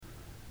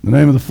In the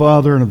name of the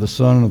Father, and of the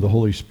Son, and of the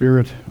Holy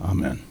Spirit.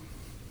 Amen.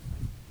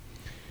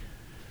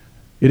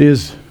 It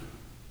is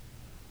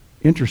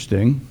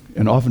interesting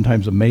and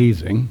oftentimes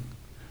amazing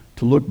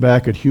to look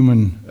back at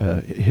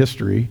human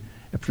history,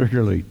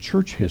 particularly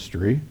church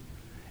history,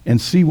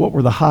 and see what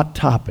were the hot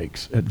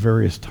topics at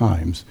various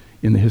times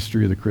in the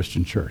history of the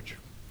Christian church.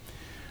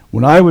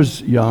 When I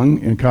was young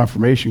in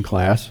confirmation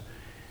class,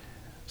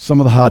 some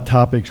of the hot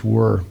topics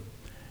were,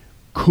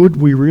 could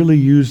we really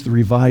use the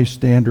Revised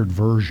Standard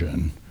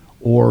Version,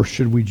 or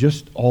should we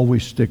just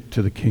always stick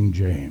to the King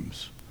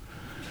James?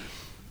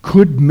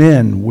 Could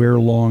men wear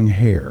long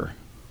hair?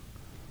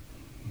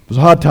 It was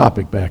a hot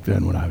topic back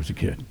then when I was a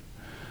kid.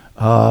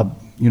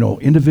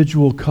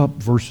 Individual cup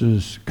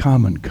versus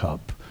common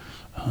cup.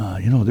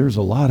 There's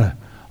a lot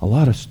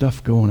of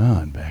stuff going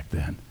on back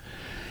then.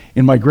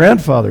 In my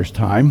grandfather's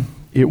time,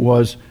 it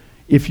was,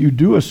 if you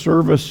do a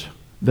service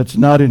that's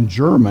not in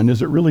German,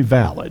 is it really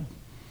valid?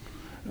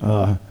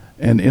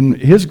 And in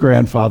his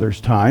grandfather's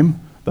time,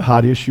 the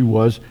hot issue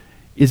was,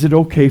 is it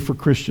okay for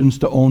Christians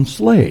to own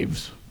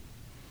slaves?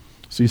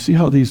 So you see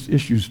how these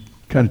issues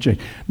kind of change.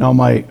 Now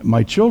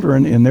my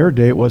children, in their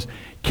day, it was,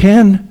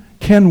 can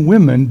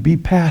women be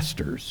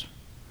pastors?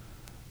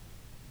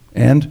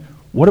 And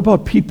what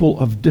about people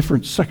of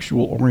different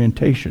sexual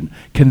orientation?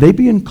 Can they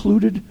be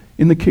included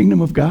in the kingdom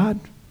of God?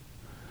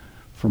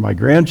 For my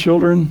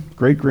grandchildren,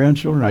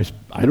 great-grandchildren,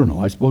 I don't know,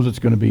 I suppose it's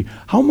going to be,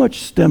 how much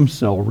stem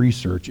cell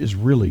research is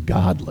really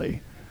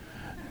godly?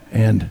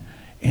 And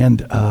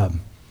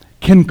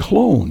can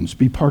clones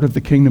be part of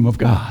the kingdom of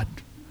God?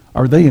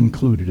 Are they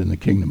included in the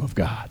kingdom of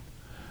God?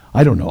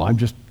 I don't know, I'm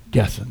just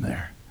guessing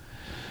there.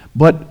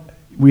 But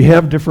we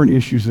have different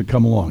issues that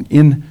come along.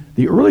 In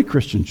the early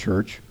Christian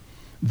church,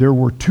 there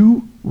were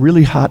two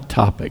really hot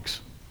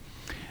topics.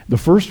 The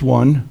first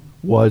one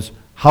was,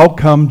 how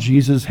come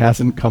Jesus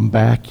hasn't come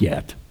back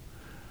yet?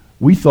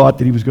 We thought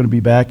that he was going to be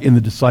back in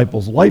the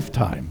disciples'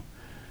 lifetime.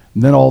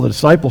 And then all the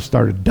disciples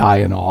started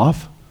dying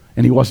off,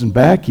 and he wasn't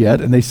back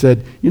yet, and they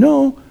said,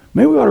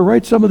 maybe we ought to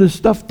write some of this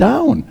stuff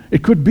down.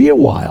 It could be a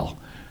while,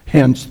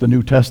 hence the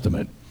New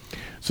Testament.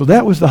 So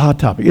that was the hot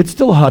topic. It's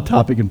still a hot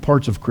topic in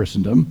parts of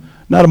Christendom,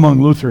 not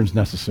among Lutherans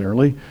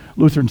necessarily.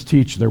 Lutherans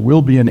teach there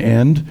will be an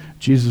end.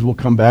 Jesus will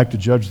come back to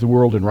judge the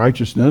world in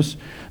righteousness.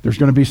 There's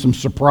going to be some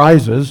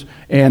surprises,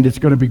 and it's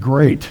going to be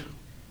great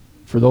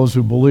for those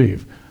who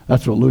believe.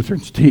 That's what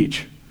Lutherans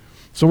teach.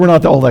 So we're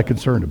not all that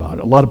concerned about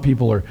it. A lot of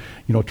people are,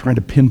 trying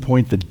to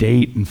pinpoint the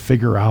date and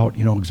figure out,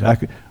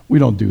 exactly. We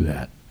don't do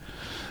that.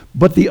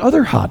 But the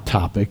other hot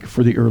topic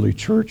for the early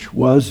church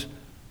was,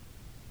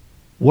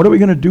 what are we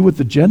going to do with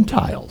the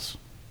Gentiles?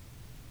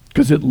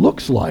 Because it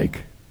looks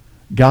like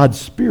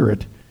God's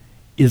Spirit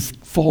is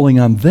falling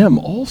on them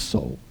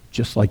also,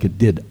 just like it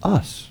did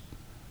us,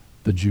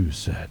 the Jews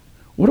said.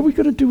 What are we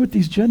going to do with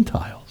these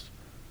Gentiles?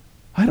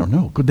 I don't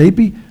know. Could they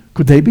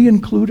be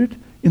included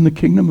in the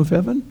kingdom of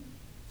heaven?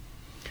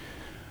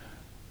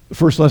 The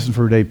first lesson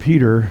for today,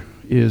 Peter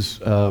is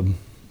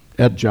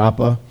at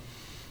Joppa,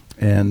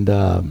 and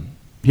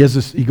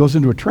he goes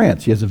into a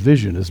trance. He has a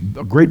vision. It's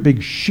a great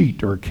big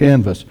sheet or a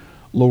canvas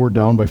lowered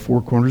down by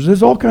four corners.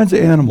 There's all kinds of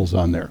animals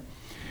on there.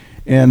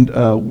 And,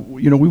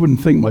 we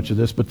wouldn't think much of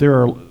this, but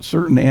there are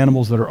certain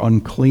animals that are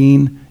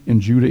unclean in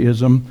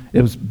Judaism.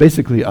 It was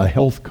basically a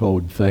health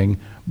code thing,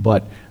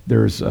 but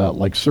there's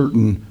like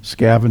certain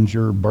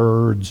scavenger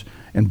birds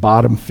and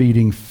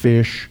bottom-feeding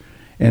fish.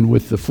 And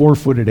with the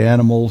four-footed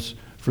animals,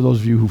 for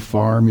those of you who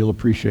farm, you'll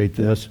appreciate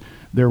this,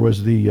 there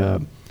was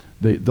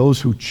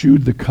those who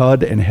chewed the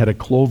cud and had a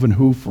cloven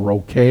hoof were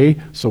okay,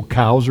 so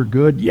cows are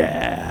good,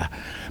 yeah.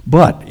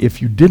 But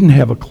if you didn't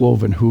have a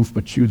cloven hoof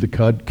but chewed the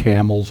cud,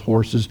 camels,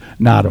 horses,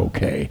 not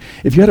okay.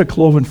 If you had a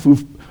cloven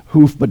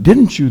hoof but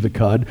didn't chew the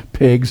cud,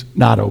 pigs,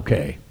 not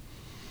okay.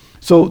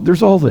 So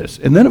there's all this.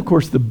 And then, of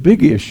course, the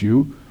big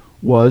issue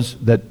was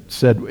that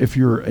said if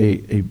you're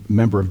a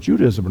member of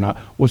Judaism or not,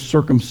 was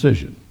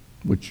circumcision,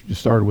 which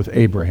started with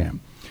Abraham.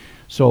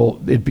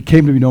 So it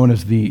became to be known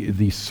as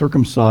the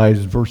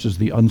circumcised versus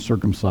the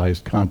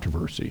uncircumcised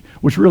controversy,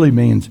 which really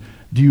means,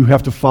 do you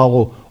have to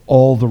follow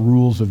all the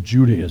rules of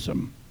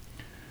Judaism?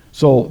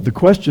 So the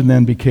question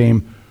then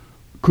became,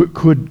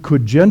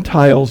 could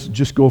Gentiles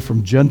just go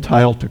from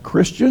Gentile to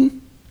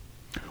Christian?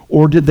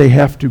 Or did they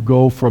have to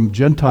go from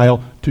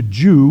Gentile to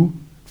Jew,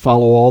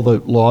 follow all the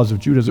laws of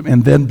Judaism,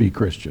 and then be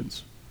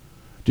Christians?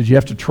 Did you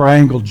have to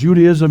triangle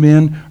Judaism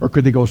in, or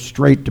could they go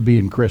straight to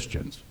being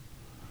Christians?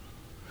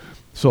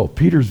 So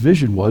Peter's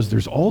vision was,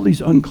 there's all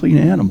these unclean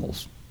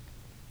animals.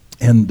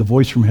 And the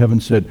voice from heaven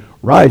said,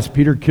 rise,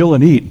 Peter, kill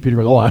and eat. And Peter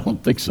goes, I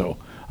don't think so.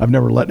 I've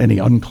never let any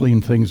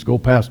unclean things go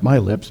past my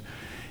lips.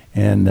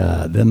 And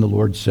then the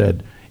Lord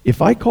said,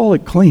 if I call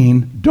it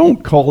clean,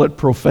 don't call it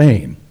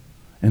profane.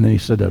 And then he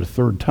said that a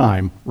third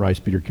time, rise,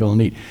 Peter, kill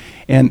and eat.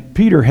 And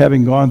Peter,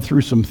 having gone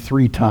through some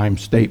 3-time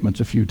statements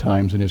a few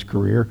times in his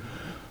career,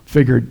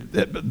 figured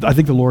that I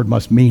think the Lord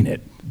must mean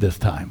it this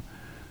time.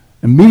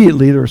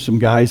 Immediately, there were some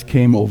guys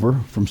came over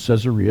from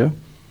Caesarea,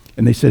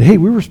 and they said, hey,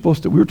 we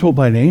were told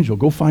by an angel,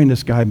 go find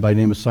this guy by the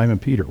name of Simon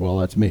Peter. Well,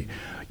 that's me.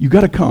 You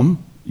got to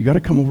come You got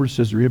to come over to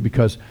Caesarea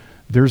because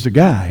there's a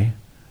guy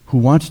who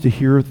wants to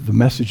hear the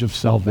message of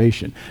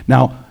salvation.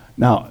 Now,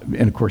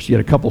 and of course, he had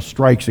a couple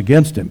strikes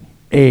against him.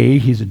 A,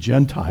 he's a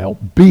Gentile.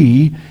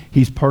 B,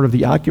 he's part of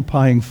the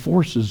occupying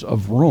forces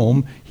of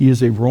Rome. He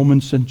is a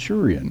Roman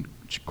centurion,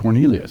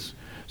 Cornelius.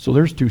 So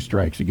there's 2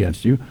 strikes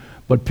against you.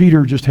 But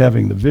Peter, just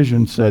having the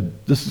vision,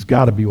 said, this has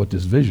got to be what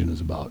this vision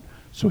is about.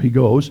 So he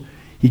goes,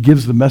 he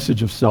gives the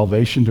message of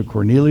salvation to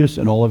Cornelius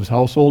and all of his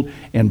household,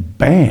 and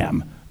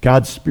bam,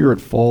 God's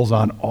Spirit falls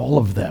on all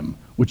of them,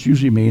 which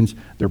usually means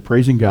they're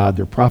praising God,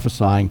 they're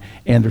prophesying,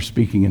 and they're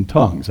speaking in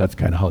tongues. That's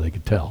kind of how they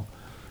could tell.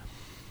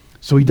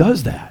 So he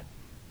does that.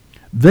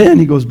 Then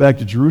he goes back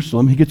to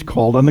Jerusalem. He gets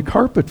called on the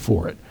carpet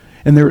for it.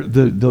 And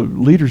the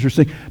leaders are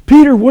saying,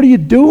 Peter, what are you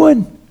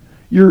doing?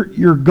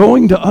 You're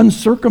going to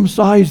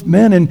uncircumcised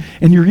men,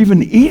 and you're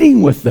even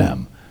eating with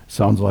them.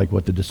 Sounds like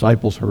what the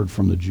disciples heard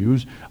from the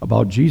Jews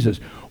about Jesus.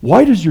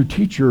 Why does your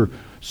teacher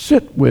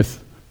sit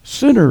with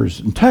sinners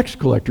and tax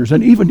collectors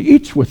and even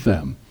eats with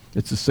them?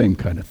 It's the same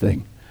kind of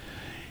thing.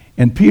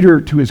 And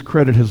Peter, to his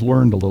credit, has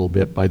learned a little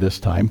bit by this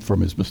time from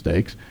his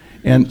mistakes.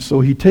 And so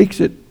he takes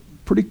it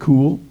pretty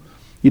cool.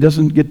 He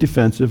doesn't get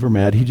defensive or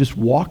mad. He just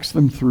walks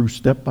them through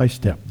step by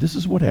step. This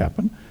is what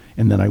happened.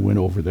 And then I went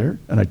over there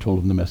and I told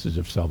them the message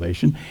of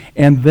salvation.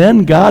 And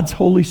then God's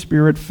Holy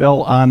Spirit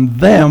fell on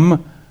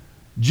them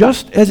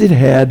just as it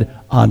had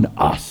on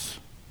us.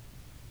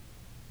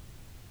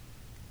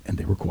 And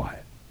they were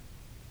quiet.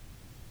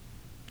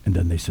 And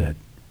then they said,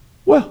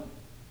 well,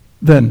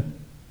 then,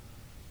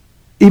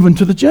 even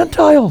to the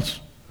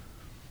Gentiles,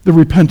 the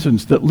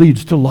repentance that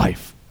leads to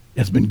life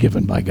has been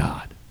given by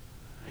God.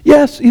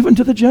 Yes, even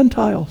to the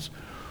Gentiles.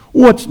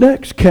 What's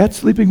next? Cats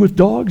sleeping with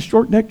dogs,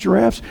 short-necked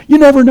giraffes? You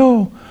never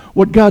know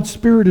what God's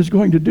Spirit is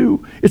going to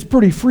do. It's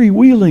pretty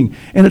freewheeling,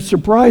 and it's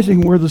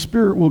surprising where the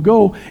Spirit will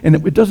go, and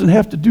it doesn't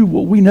have to do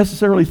what we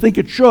necessarily think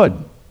it should.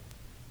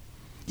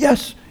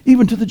 Yes,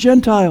 even to the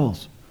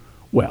Gentiles.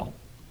 Well,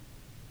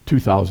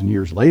 2,000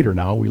 years later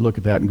now, we look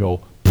at that and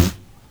go,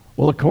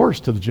 well, of course,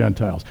 to the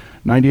Gentiles.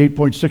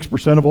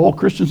 98.6% of all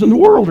Christians in the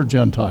world are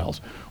Gentiles.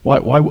 Why?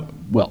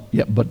 Well,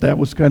 yeah, but that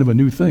was kind of a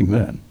new thing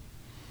then.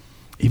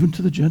 Even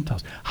to the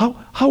Gentiles.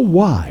 How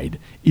wide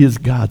is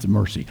God's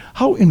mercy?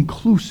 How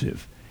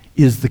inclusive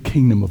is the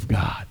kingdom of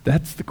God?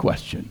 That's the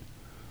question.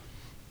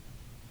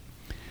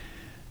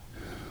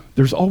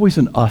 There's always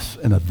an us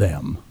and a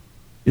them,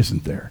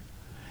 isn't there?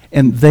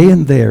 And they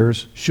and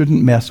theirs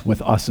shouldn't mess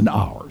with us and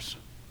ours.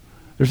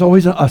 There's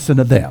always an us and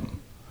a them.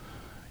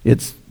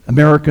 It's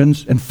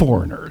Americans and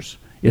foreigners.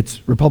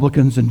 It's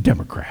Republicans and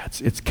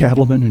Democrats. It's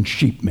cattlemen and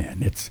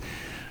sheepmen. It's,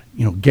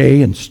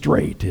 gay and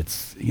straight.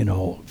 It's,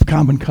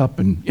 common cup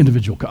and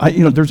individual cup.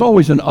 There's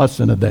always an us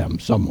and a them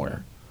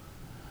somewhere.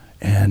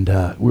 And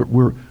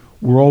we're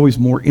always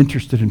more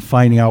interested in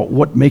finding out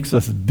what makes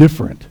us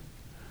different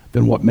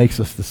than what makes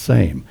us the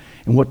same.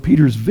 And what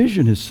Peter's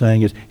vision is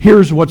saying is,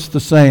 here's what's the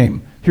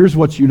same. Here's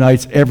what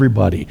unites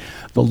everybody.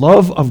 The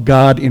love of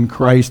God in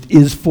Christ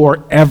is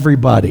for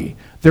everybody.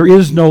 There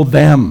is no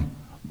them.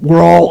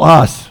 We're all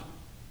us.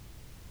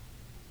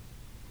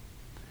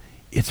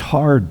 It's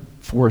hard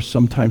for us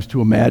sometimes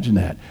to imagine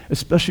that,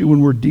 especially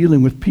when we're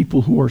dealing with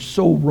people who are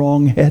so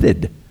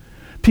wrong-headed,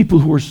 people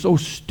who are so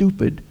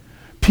stupid,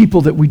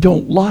 people that we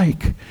don't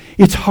like.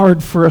 It's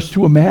hard for us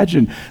to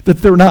imagine that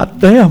they're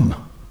not them,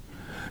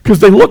 because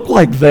they look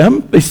like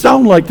them, they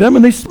sound like them,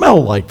 and they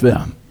smell like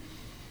them.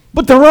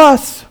 But they're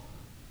us.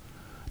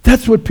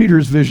 That's what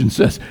Peter's vision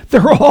says.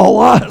 They're all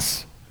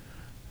us.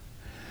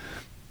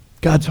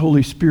 God's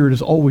Holy Spirit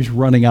is always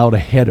running out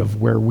ahead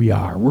of where we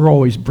are. We're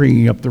always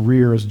bringing up the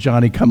rear as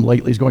Johnny come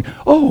lately is going,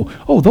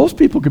 oh, those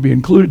people could be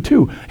included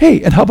too.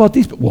 Hey, and how about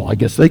these? Well, I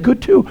guess they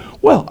could too.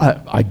 Well,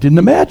 I didn't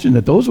imagine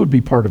that those would be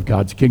part of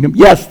God's kingdom.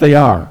 Yes, they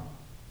are.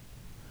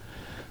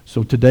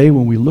 So today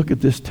when we look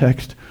at this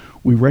text,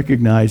 we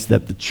recognize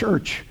that the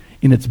church,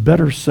 in its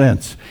better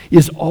sense,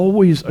 is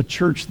always a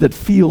church that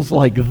feels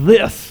like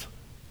this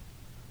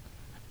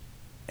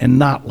and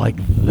not like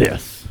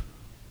this.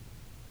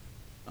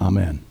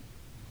 Amen.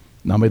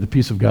 Now may the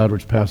peace of God,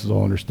 which passes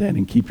all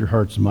understanding, keep your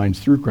hearts and minds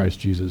through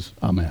Christ Jesus.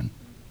 Amen.